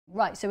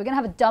Right, so we're going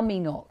to have a dummy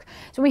knock.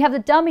 So when we have the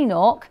dummy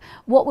knock,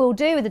 what we'll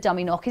do with the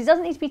dummy knock is it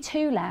doesn't need to be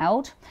too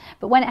loud,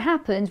 but when it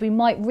happens, we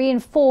might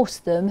reinforce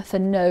them for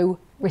no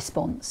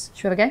response.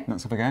 Should we have a go?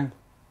 Let's have a go.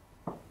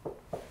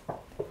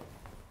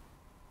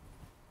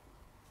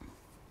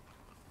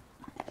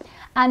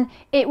 And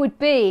it would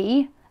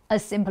be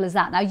as simple as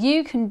that. Now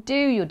you can do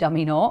your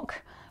dummy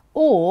knock,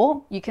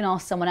 or you can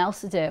ask someone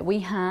else to do it. We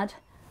had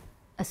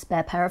a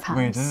spare pair of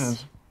hands. We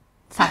did.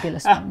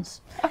 Fabulous ones.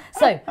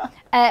 So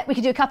we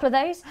could do a couple of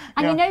those.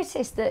 And you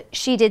noticed that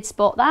she did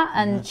spot that,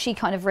 and she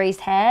kind of raised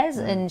hairs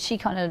and she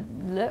kind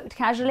of looked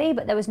casually,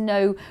 but there was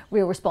no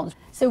real response.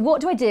 So what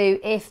do I do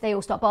if they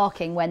all start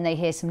barking when they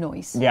hear some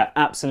noise? Yeah,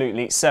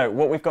 absolutely. So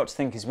what we've got to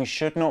think is we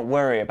should not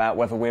worry about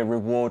whether we're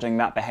rewarding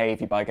that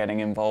behaviour by getting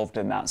involved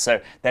in that.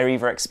 So they're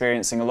either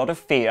experiencing a lot of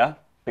fear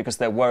because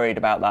they're worried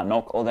about that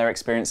knock, or they're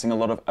experiencing a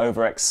lot of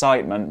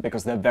overexcitement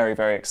because they're very,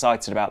 very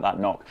excited about that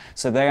knock.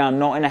 So they are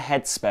not in a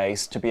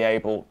headspace to be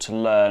able to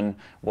learn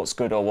what's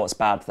good or what's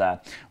bad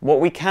there. What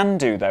we can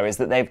do though is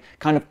that they've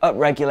kind of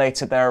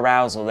upregulated their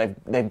arousal,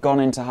 they've gone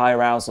into high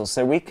arousal,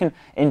 so we can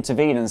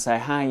intervene and say,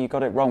 hi, you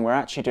got it wrong, we're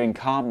actually doing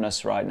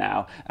calmness right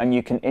now, and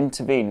you can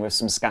intervene with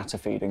some scatter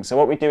feeding. So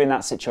what we do in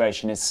that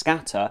situation is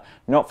scatter,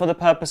 not for the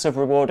purpose of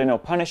rewarding or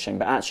punishing,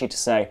 but actually to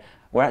say,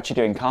 we're actually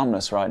doing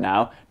calmness right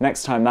now.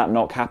 Next time that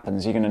knock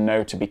happens, you're going to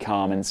know to be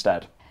calm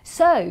instead.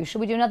 So, shall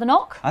we do another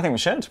knock? I think we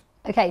should.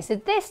 Okay, so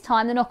this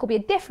time the knock will be a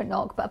different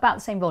knock, but about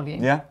the same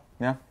volume. Yeah,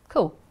 yeah.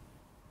 Cool.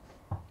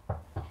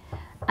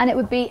 And it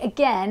would be,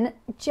 again,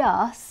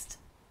 just...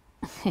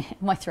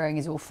 my throwing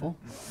is awful.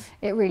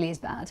 It really is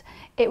bad.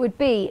 It would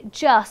be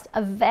just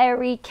a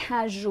very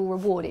casual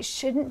reward. It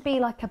shouldn't be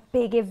like a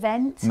big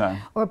event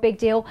or a big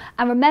deal.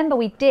 And remember,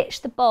 we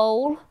ditched the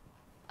bowl.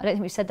 I don't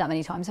think we've said that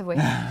many times, have we?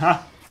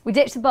 We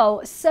ditch the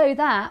bowl so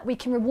that we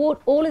can reward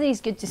all of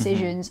these good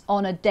decisions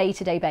on a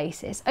day-to-day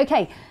basis.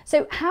 Okay,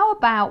 so how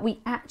about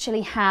we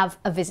actually have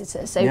a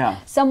visitor? So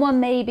someone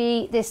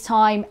maybe this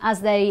time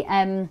as they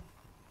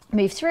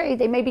move through,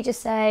 they maybe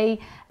just say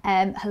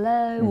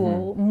hello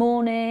or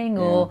morning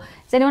or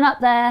is anyone up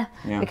there?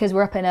 Because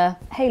we're up in a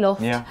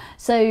hayloft.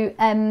 So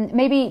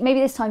maybe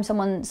this time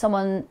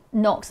someone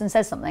knocks and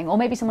says something, or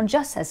maybe someone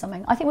just says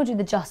something. I think we'll do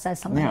the just says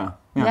something.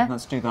 Yeah,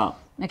 let's do that.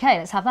 Okay,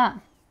 let's have that.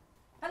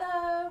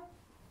 Hello.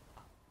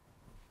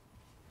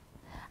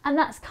 And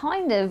that's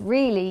kind of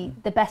really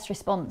the best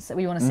response that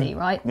we want to see,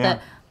 right?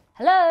 That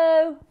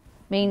hello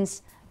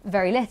means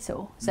very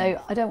little.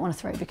 So I don't want to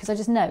throw because I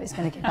just know it's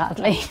going to go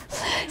badly.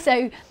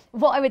 So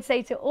what I would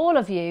say to all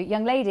of you,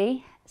 young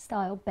lady,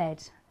 style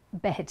bed.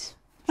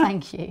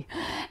 Thank you.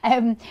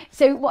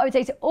 So what I would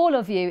say to all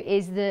of you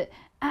is that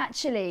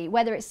actually,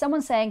 whether it's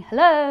someone saying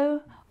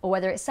hello, or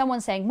whether it's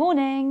someone saying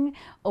morning,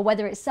 or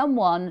whether it's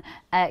someone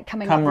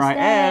coming up the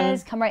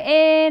stairs, come right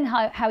in,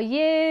 how are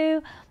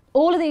you?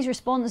 All of these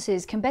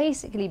responses can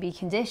basically be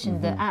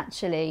conditioned that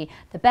actually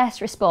the best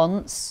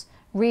response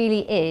really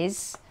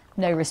is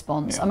no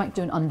response. I might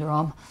do an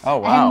underarm. Oh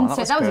wow,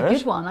 so that was a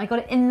good one. I got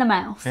it in the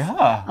mouth.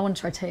 Yeah. I want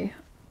to try two.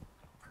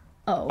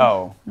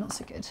 Oh, not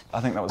so good. I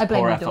think that was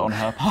poor effort on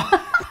her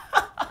part.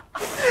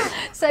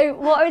 So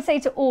what I would say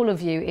to all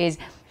of you is,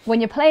 when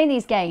you're playing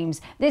these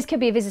games, this could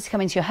be a visitor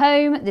coming to your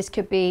home, this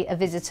could be a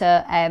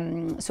visitor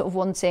sort of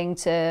wanting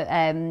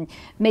to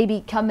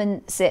maybe come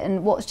and sit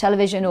and watch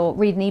television or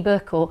read an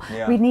ebook or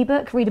read an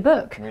ebook, read a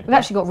book. We've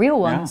actually got real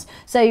ones.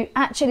 So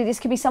actually this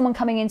could be someone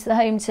coming into the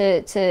home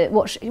to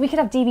watch. We could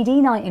have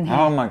DVD night in here.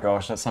 Oh my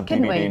gosh, let's have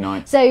DVD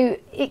night. So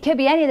it could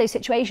be any of those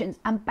situations,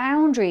 and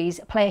boundaries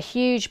play a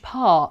huge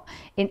part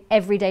in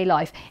everyday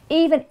life.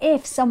 Even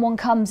if someone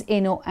comes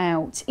in or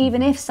out,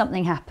 even if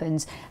something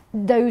happens,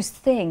 those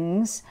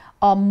things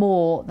are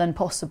more than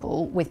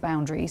possible with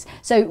boundaries.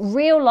 So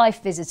real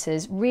life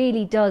visitors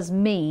really does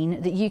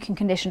mean that you can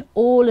condition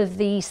all of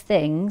these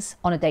things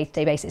on a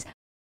day-to-day basis.